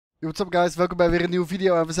Yo, what's up guys, welkom bij weer een nieuwe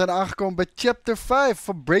video en we zijn aangekomen bij chapter 5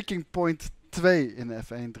 van Breaking Point 2 in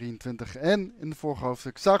F1 23. En in het vorige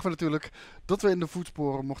hoofdstuk zagen we natuurlijk dat we in de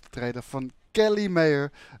voetsporen mochten treden van Kelly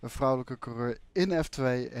Meyer, een vrouwelijke coureur in F2.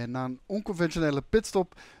 En na een onconventionele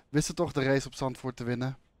pitstop wist ze toch de race op Zandvoort te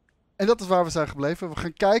winnen. En dat is waar we zijn gebleven. We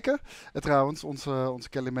gaan kijken. En trouwens, onze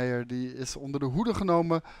Kelly Meyer die is onder de hoede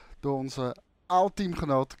genomen door onze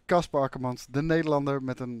oud-teamgenoot Casper Akkermans, de Nederlander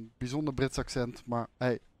met een bijzonder Brits accent. Maar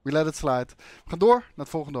hey, we let it slide. We gaan door naar het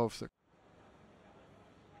volgende hoofdstuk.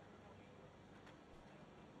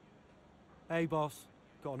 Hey boss,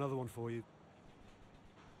 got another one for you.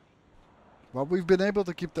 While we've been able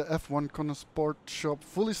to keep the F1 Konnersport shop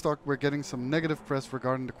fully stocked, we're getting some negative press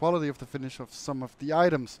regarding the quality of the finish of some of the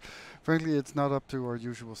items. Frankly, it's not up to our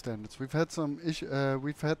usual standards. We've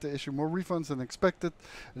had to issue more refunds than expected,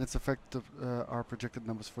 and it's affected our projected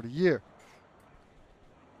numbers for the year.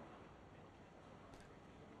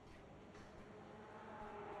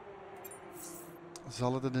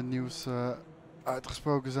 Zal het in het nieuws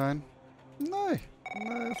uitgesproken zijn? Nee,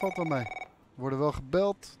 valt wel mee. We worden wel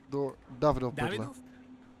gebeld door Devon Butler.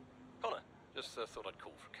 Connor, just thought I'd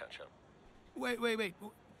call for a catch-up. Wait.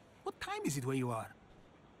 What time is it where you are?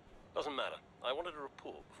 Doesn't matter. I wanted a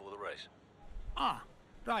report before the race. Ah,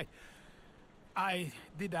 right. I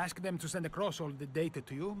did ask them to send across all the data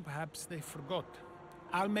to you. Perhaps they forgot.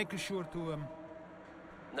 I'll make sure to,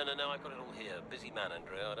 No, I've got it all here. Busy man,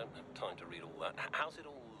 Andrea. I don't have time to read all that. How's it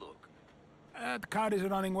all look? the car is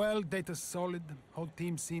running well, data's solid, whole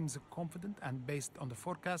team seems confident, and based on the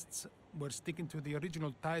forecasts, we're sticking to the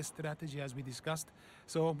original tire strategy as we discussed,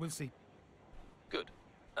 so we'll see. Good.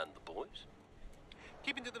 And the boys?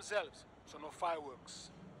 Keeping to themselves, so no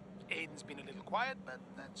fireworks. Aiden's been a little quiet, but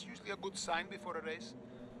that's usually a good sign before a race.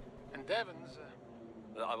 And Devon's...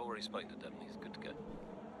 I've already spoken to Devon. He's good to go.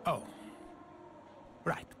 Oh.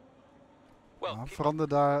 Right. Well, Ja,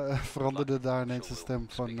 veranderde daar ineens de stem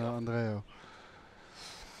van Andreo.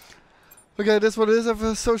 Oké, dit is wat het is.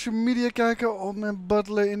 Even social media kijken. Op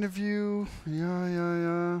Butler interview.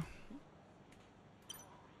 Ja.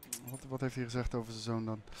 Wat heeft hij gezegd over zijn zoon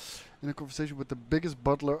dan? In a conversation with the biggest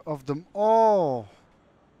butler of them all.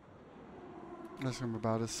 Let's hear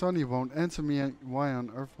about it. Sonny won't answer me. Why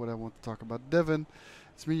on earth would I want to talk about Devon?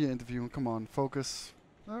 It's media interviewing. Come on, focus.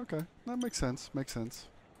 Okay, that makes sense.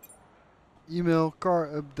 Email, car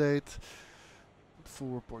update. The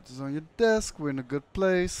full report is on your desk. We're in a good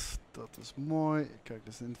place. Dat is mooi. Kijk,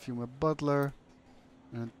 dus een interview met Butler.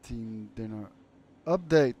 En team dinner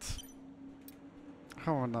update.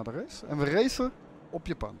 Gaan we naar de race. En we racen op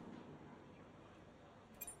Japan.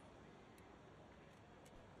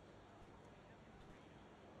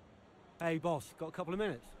 Hey boss, got a couple of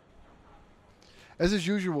minutes? As is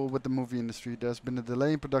usual with the movie industry, there's been a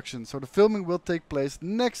delay in production, so the filming will take place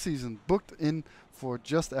next season, booked in for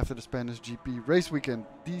just after the Spanish GP race weekend.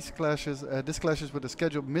 This clashes with the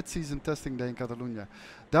scheduled mid-season testing day in Catalonia.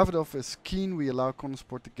 Davidoff is keen we allow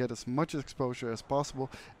Konnersport to get as much exposure as possible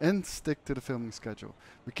and stick to the filming schedule.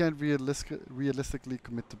 We can't realistically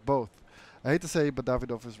commit to both. I hate to say it, but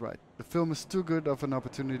Davidoff is right. The film is too good of an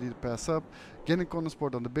opportunity to pass up. Getting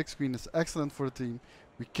Konnersport on the big screen is excellent for the team.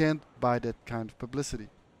 We can't buy that kind of publicity.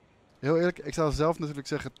 Heel eerlijk, ik zou zelf natuurlijk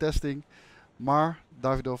zeggen testing. Maar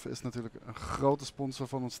Davidoff is natuurlijk een grote sponsor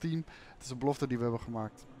van ons team. Het is een belofte die we hebben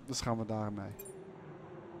gemaakt. Dus gaan we daarmee.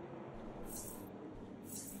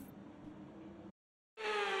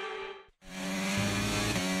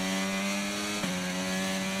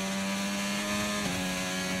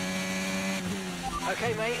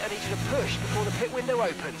 Okay, mate, I need you to push before the pit window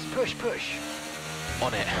opens. Push.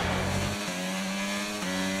 On it.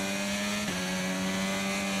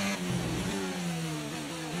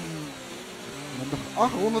 Met nog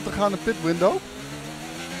 8 ronden te gaan in pit window.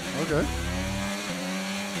 Oké.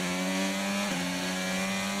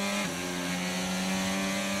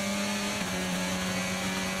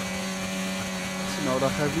 Nou,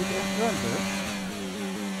 dat geeft niet echt ruimte, hè?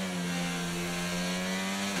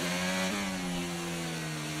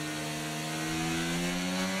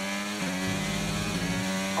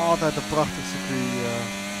 Altijd een prachtig circuit,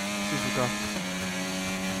 Suzuka.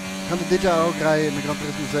 We gaan dit jaar ook rijden in de Gran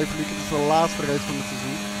Turismo 7 League. Het is de laatste race van het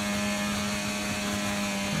seizoen.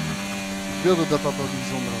 Ik wilde dat dat ook een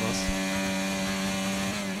bijzondere was.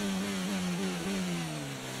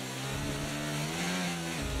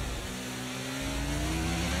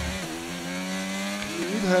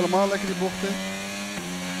 Niet helemaal lekker die bocht in.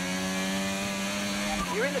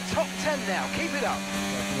 You're in the top 10 now. Keep it up.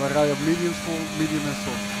 We rijden op mediums vol, medium en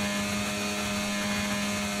soft.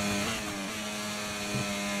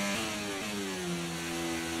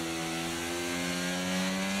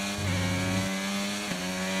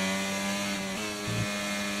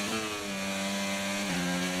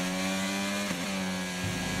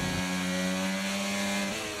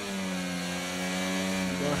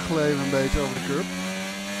 weggleven een beetje over de curb.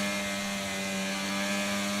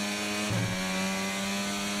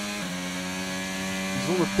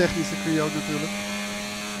 Bijzonder technisch circuit ook natuurlijk.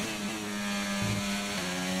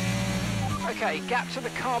 Okay, gap to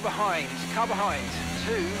the car behind. Car behind,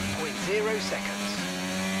 2.0 seconds.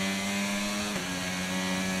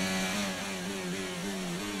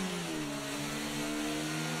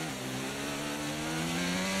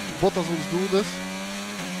 Bottas ons doel dus.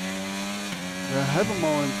 We hebben hem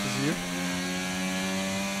al in het vizier.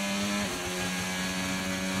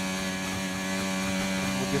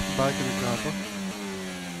 Wat dichterbij kunnen kruipen.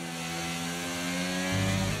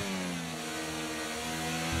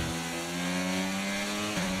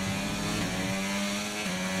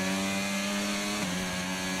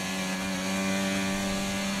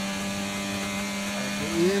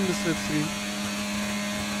 In de slipstream.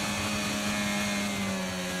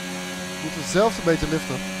 We moeten zelfs een beetje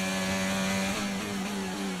liften.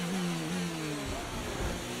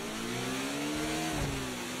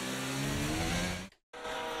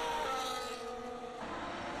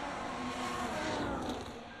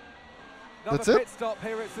 That's Another it? pit stop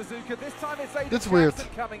here at Suzuka. This time it's Aiden That's Jackson weird.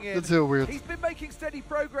 coming in. That's heel weird. He's been making steady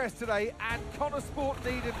progress today, and Konnersport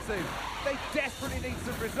need him to. They desperately need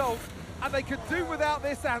some results, and they could do without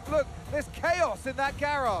this. And look, there's chaos in that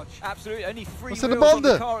garage. Absolutely, only three Wat zijn de wheels on the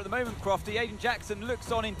banden? car at the moment, Crofty. Aiden Jackson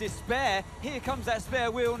looks on in despair. Here comes that spare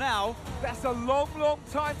wheel now. That's a long, long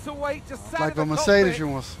time to wait. Just sat Lijkt in wel the Mercedes, cockpit.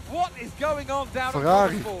 jongens. What is going on down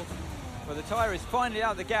Ferrari. at Konnersport? Well, the tyre is finally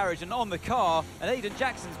out of the garage and on the car, and Aiden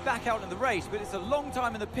Jackson's back out in the race, but it's a long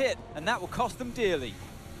time in the pit, and that will cost them dearly.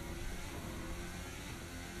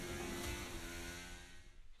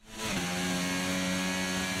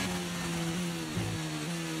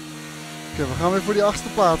 Oké, we gaan weer voor die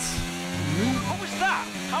 8e plaats. Nu What was that?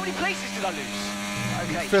 How many places did I lose?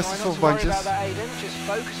 Okay, Best try of not to worry bunches. about that, Aiden. Just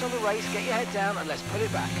focus on the race, get your head down, and let's put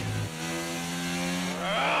it back.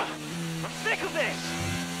 I'm sick of this.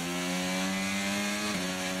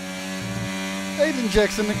 Aiden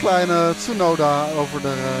Jackson, een kleine Tsunoda over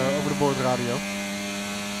de boordradio.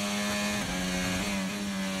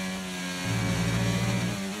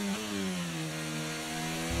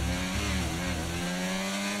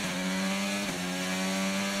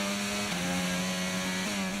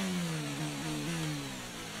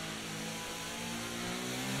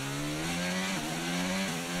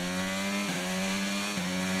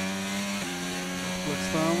 Wat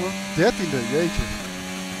staan we? 13e, jeetje.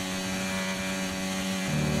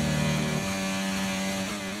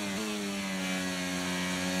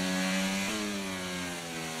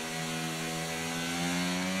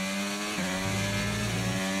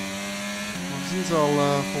 We zien ze al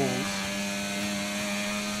voor ons.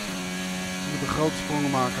 We moeten grote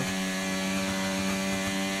sprongen maken.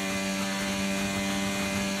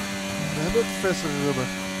 We hebben het versere rubber.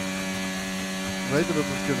 We weten dat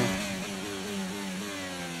we het kunnen.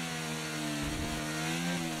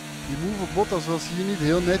 Die move van Bottas was hier niet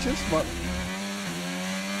heel netjes, maar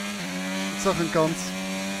het zag een kans.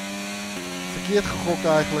 Verkeerd gegokt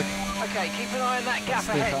eigenlijk. Okay, keep an eye on that gap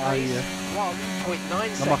Tegen ahead, AI, please.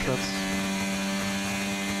 1.9 dan mag dat. seconds.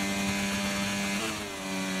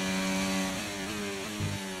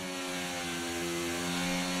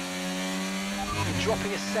 You're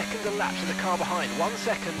dropping a second a lap to the car behind. 1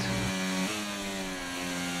 second.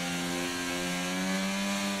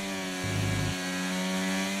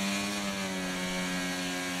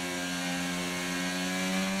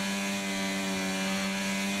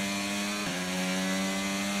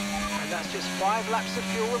 That's just 5 laps of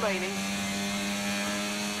fuel remaining.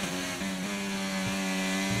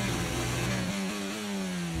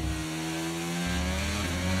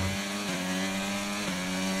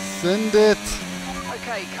 Send it!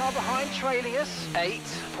 Okay, car behind trailing us,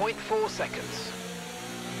 8.4 seconds.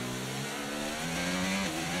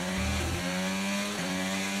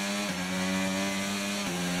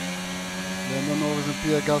 En dan nog eens een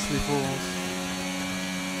Pierre Gasly voor ons.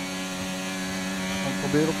 We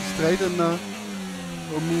proberen op de straight een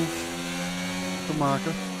move te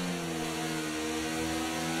maken.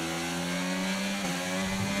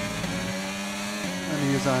 En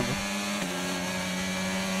hier zijn we.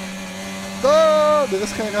 Er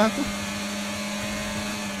is geen ruimte.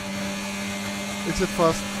 Ik zit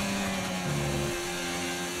vast.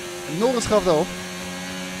 En Norris gaf wel op.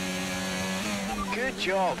 Good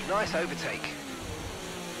job, nice overtake.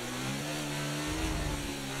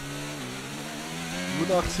 Je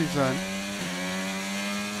moet agressief zijn.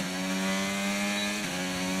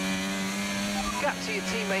 Gap to your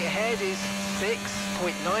teammate ahead is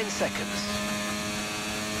 6.9 seconds.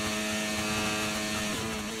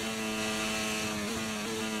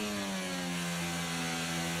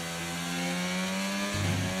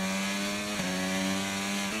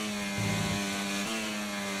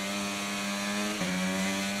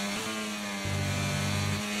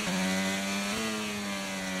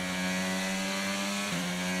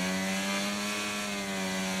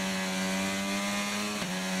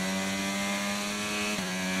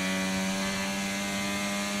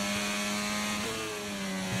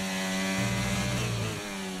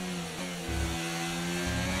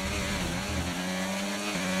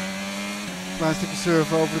 Klein stukje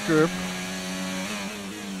surfen over de curb.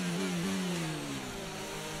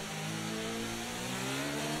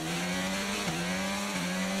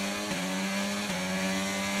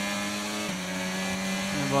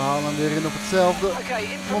 En we halen hem weer in op hetzelfde Okay,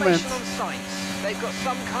 moment. information on science. They've got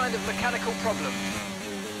some kind of mechanical problem.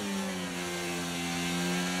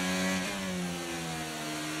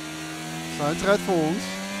 Sainz rijdt voor ons.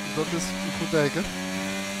 Dat is een goed teken.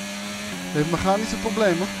 Heeft mechanische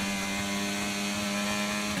problemen.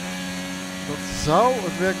 Dat zou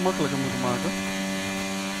het werk makkelijker moeten maken.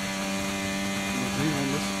 Nog 3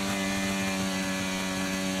 rondes.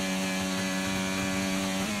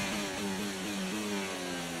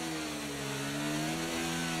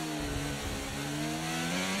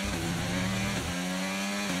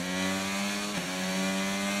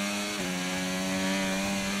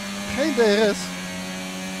 Geen DRS.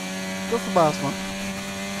 Dat verbaast me.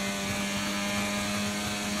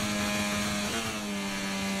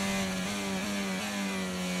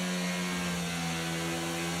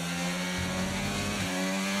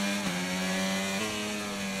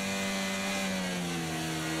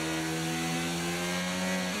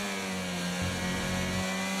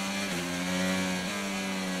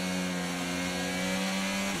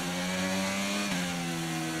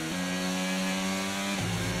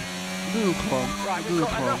 Doe het gewoon. Right, Doe we've het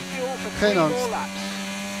got gewoon. enough fuel for Geen 3 angst. more laps.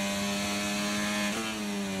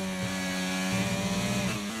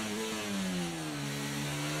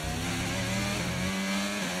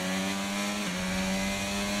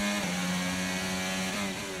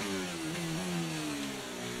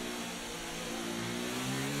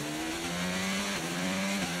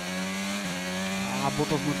 Ah,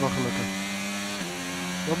 Bottas moet wel gelukken.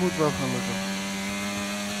 Dat moet wel gaan lukken.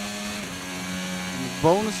 En de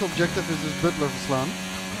bonus objective is dus Butler verslaan.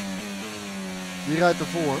 Die rijdt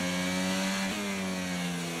ervoor.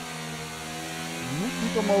 Moet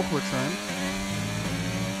niet onmogelijk zijn.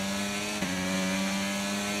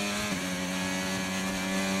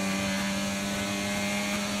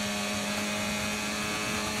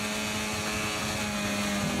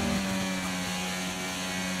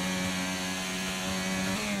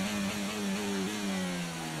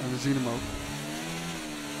 En we zien hem ook.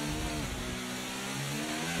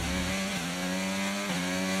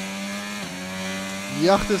 De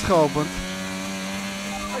jacht is geopend.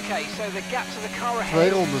 Okay, so the gap to the car 2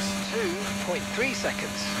 ahead, rondes. 2.3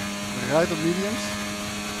 seconds. Rijdt op mediums.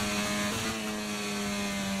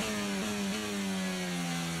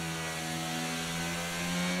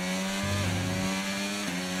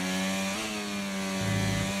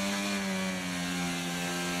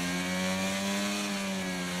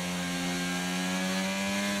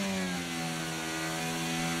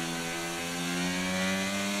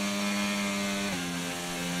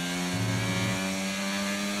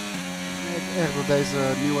 Echt dat deze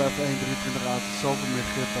nieuwe F1 23A zoveel meer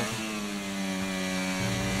grip heeft.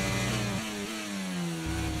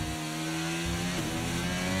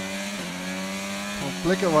 Gewoon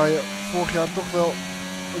plekken waar je vorig jaar toch wel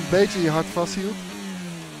een beetje je hart vasthield.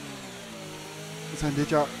 Die zijn dit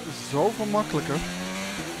jaar zoveel makkelijker.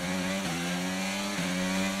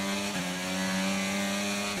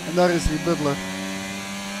 En daar is hij, Butler.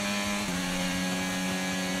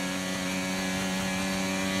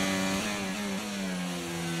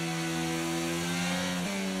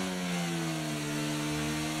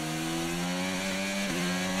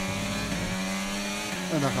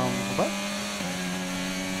 En dan gaan we er voorbij.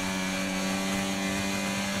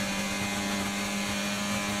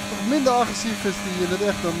 Toch minder agressief is die in het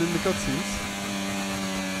echt dan in de cutscenes.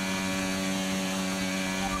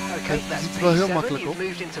 Okay, Het that's ziet er wel heel P7. makkelijk You've op.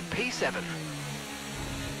 moved into P7.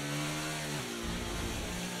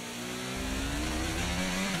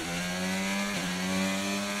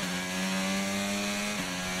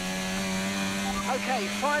 Okay,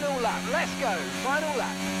 final lap. Let's go. Final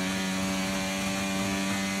lap.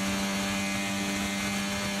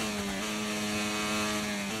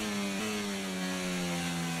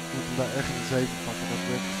 We moeten daar echt een 7 pakken, dat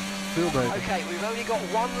wordt veel beter. Okay, we've only got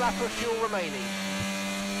 1 lap of fuel remaining.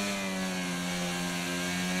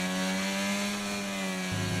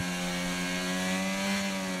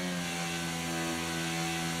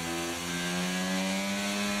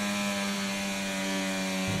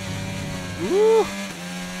 Oeh!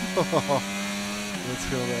 Dat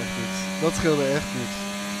scheelde echt niks. Dat scheelde echt niks.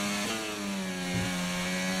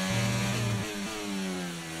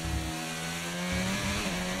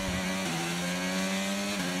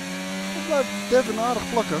 Dan blijft Devon aardig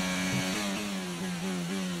plakken.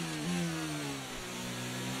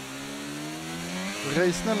 We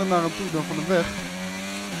reden sneller naar hem toe dan van hem weg.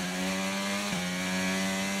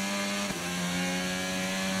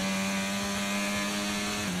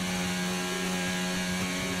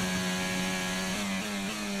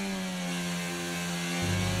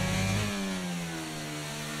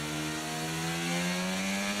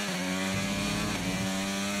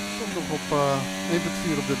 Komt nog op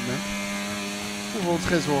 1.4 op dit moment. We hoeven ons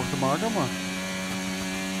geen zorgen te maken, maar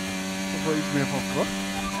toch wel iets meer van verwacht.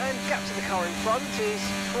 And gap to the car in front is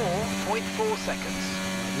 4.4 seconds.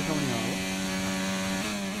 Ja, dit kan we niet halen.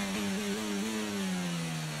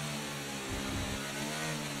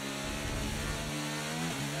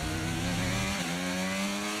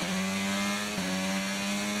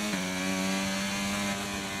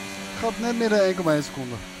 Gaat net midden 1,1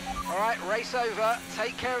 seconde. Alright, race over.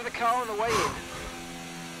 Take care of the car on the way in.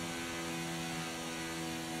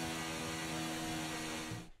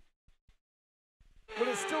 Well,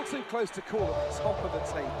 it's still too close to call at the top of the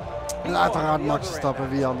table. En uiteraard On the Max other Verstappen,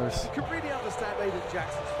 end, wie anders. You can really understand Aiden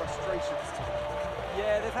Jackson's frustrations today.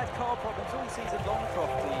 Yeah, they've had car problems all season long,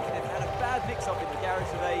 Crofty. They've had a bad mix-up in the garage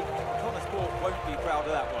today. Konnersport won't be proud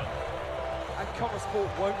of that one. And Konnersport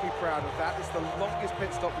won't be proud of that. It's the longest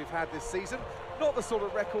pit stop we've had this season. Not the sort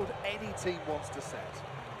of record any team wants to set.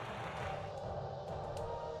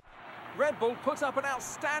 Red Bull put up an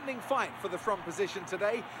outstanding fight for the front position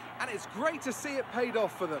today, and it's great to see it paid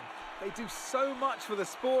off for them. They do so much for the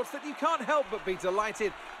sport that you can't help but be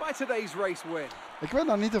delighted by today's race win. Ik weet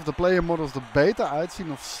nou niet of de player models er beter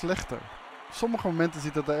uitzien of slechter. Op sommige momenten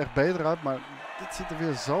ziet het er echt beter uit, maar dit ziet er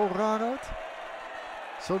weer zo raar uit.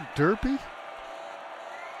 Zo derpy.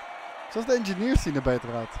 Zelfs de engineers zien er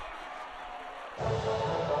beter uit.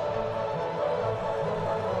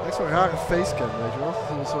 Echt zo'n rare facecam, weet je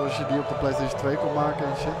wel? Zoals je die op de PlayStation 2 kon maken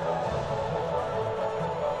en shit.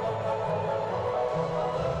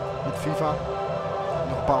 Met FIFA. En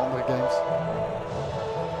nog een paar andere games.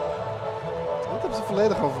 Dat hebben ze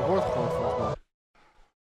volledig overboord gegooid volgens mij.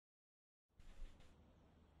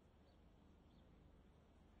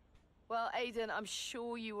 Well, Aiden, I'm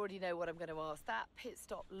sure you already know what I'm going to ask. That pit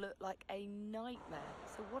stop looked like a nightmare.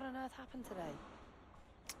 So what on earth happened today?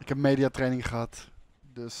 Ik heb mediatraining gehad,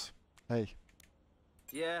 dus hey.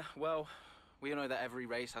 Yeah, well, we all know that every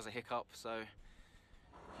race has a hiccup, so you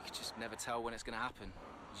can just never tell when it's going to happen.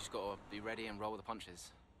 You just got to be ready and roll with the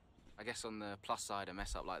punches. I guess on the plus side, a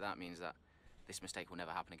mess up like that means that this mistake will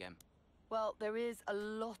never happen again. Well, there is a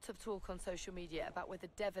lot of talk on social media about whether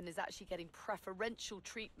Devon is actually getting preferential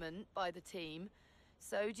treatment by the team.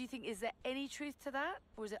 So do you think, is there any truth to that?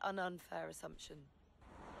 Or is it an unfair assumption?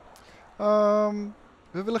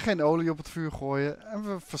 We willen geen olie op het vuur gooien en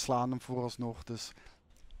we verslaan hem vooralsnog, dus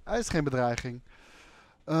hij is geen bedreiging.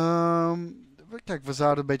 Kijk, we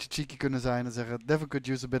zouden een beetje cheeky kunnen zijn en zeggen Devon could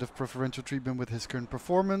use a bit of preferential treatment with his current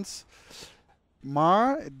performance.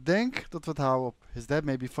 Maar ik denk dat we het houden op his dad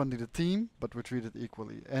may be funding the team, but we're treated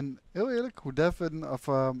equally. En heel eerlijk,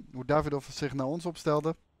 hoe Davidoff zich naar ons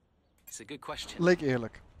opstelde, It's a good question. leek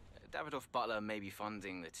eerlijk. Devon Butler may be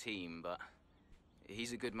funding the team, but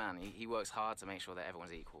he's a good man. He works hard to make sure that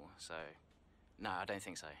everyone's equal. So, no, I don't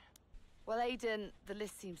think so. Well, Aiden, the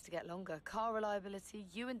list seems to get longer. Car reliability,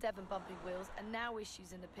 you and Devon bumping wheels, and now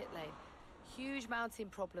issues in the pit lane. Huge mounting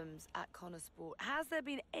problems at Konnersport. Has there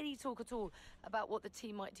been any talk at all about what the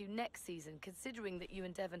team might do next season, considering that you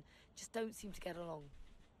and Devon just don't seem to get along?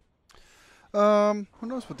 Who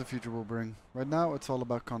knows what the future will bring. Right now, it's all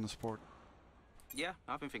about Konnersport. Yeah,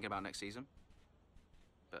 I've been thinking about next season.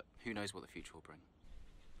 But who knows what the future will bring.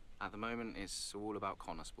 At the moment, it's all about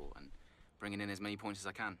Konnersport and bringing in as many points as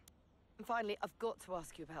I can. And finally, I've got to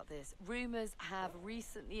ask you about this. Rumours have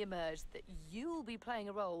recently emerged that you'll be playing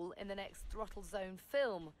a role in the next Throttle Zone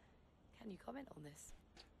film. Can you comment on this?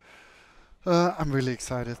 I'm really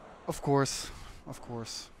excited. Of course.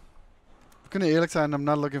 We kunnen eerlijk zijn, I'm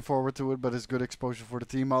not looking forward to it, but it's good exposure for the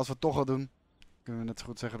team. Maar als we het toch al doen, kunnen we net zo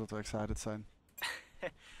goed zeggen dat we excited zijn.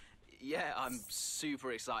 Yeah, I'm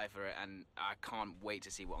super excited for it, and I can't wait to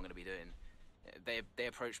see what I'm going to be doing. They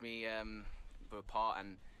approached me for a part,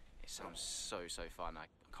 and it sounds so fun. I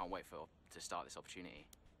can't wait to start this opportunity.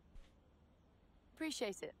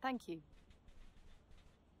 Appreciate it. Thank you.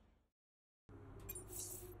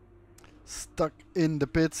 Stuck in de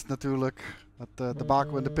pits natuurlijk. Het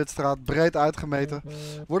debakel in de pitstraat, breed uitgemeten.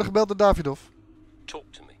 Worden gebeld door Davidoff.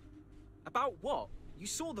 Talk to me. About what? You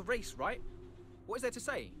saw the race, right? What is there to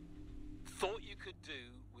say? Thought you could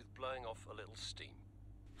do with blowing off a little steam.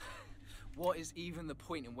 What is even the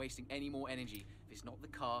point in wasting any more energy? If it's not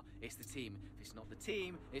the car, it's the team. If it's not the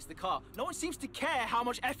team, it's the car. No one seems to care how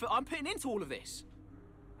much effort I'm putting into all of this.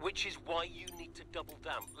 Which is why you need to double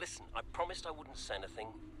down. Listen, I promised I wouldn't say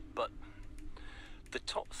anything, but the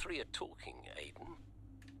top three are talking, Aiden.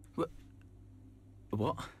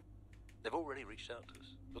 What? They've already reached out to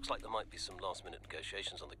us. Looks like there might be some last-minute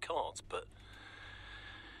negotiations on the cards, but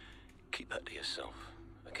keep that to yourself,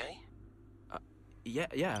 okay?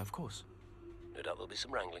 Yeah, of course. No doubt there'll be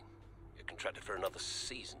some wrangling. You're contracted for another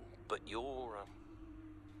season, but your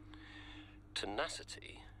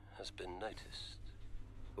tenacity has been noticed.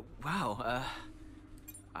 Wow,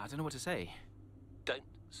 I don't know what to say. Don't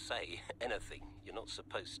say anything you're not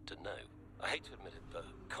supposed to know. I hate to admit it, but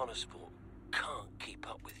Konnersport can't keep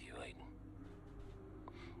up with you, Aiden.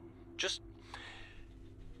 Just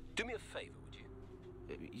do me a favor, would you?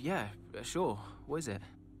 Yeah, sure. What is it?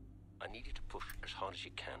 I need you to push as hard as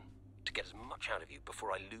you can to get as much out of you before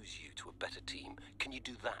I lose you to a better team. Can you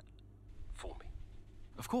do that for me?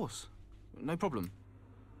 Of course. No problem.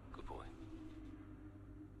 Good boy.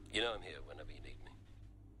 You know I'm here whenever you need me.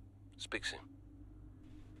 Speak soon.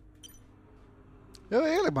 Heel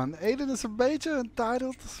eerlijk man, Aiden is een beetje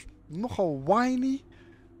entitled, nogal whiny.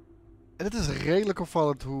 En het is redelijk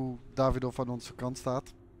opvallend hoe Davido van onze kant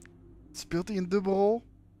staat. Speelt hij een dubbelrol?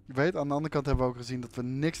 Je weet, aan de andere kant hebben we ook gezien dat we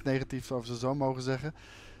niks negatiefs over zijn zoon mogen zeggen.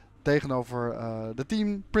 Tegenover de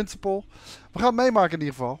team principal. We gaan het meemaken in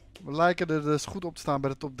ieder geval. We lijken er dus goed op te staan bij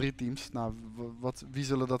de top 3 teams. Nou, wie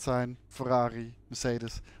zullen dat zijn? Ferrari,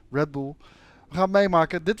 Mercedes, Red Bull. We gaan het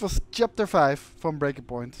meemaken. Dit was chapter 5 van Breaking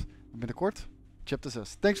Point. Binnenkort chapter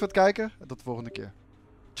 6. Thanks voor het kijken en tot de volgende keer.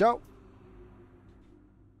 Ciao!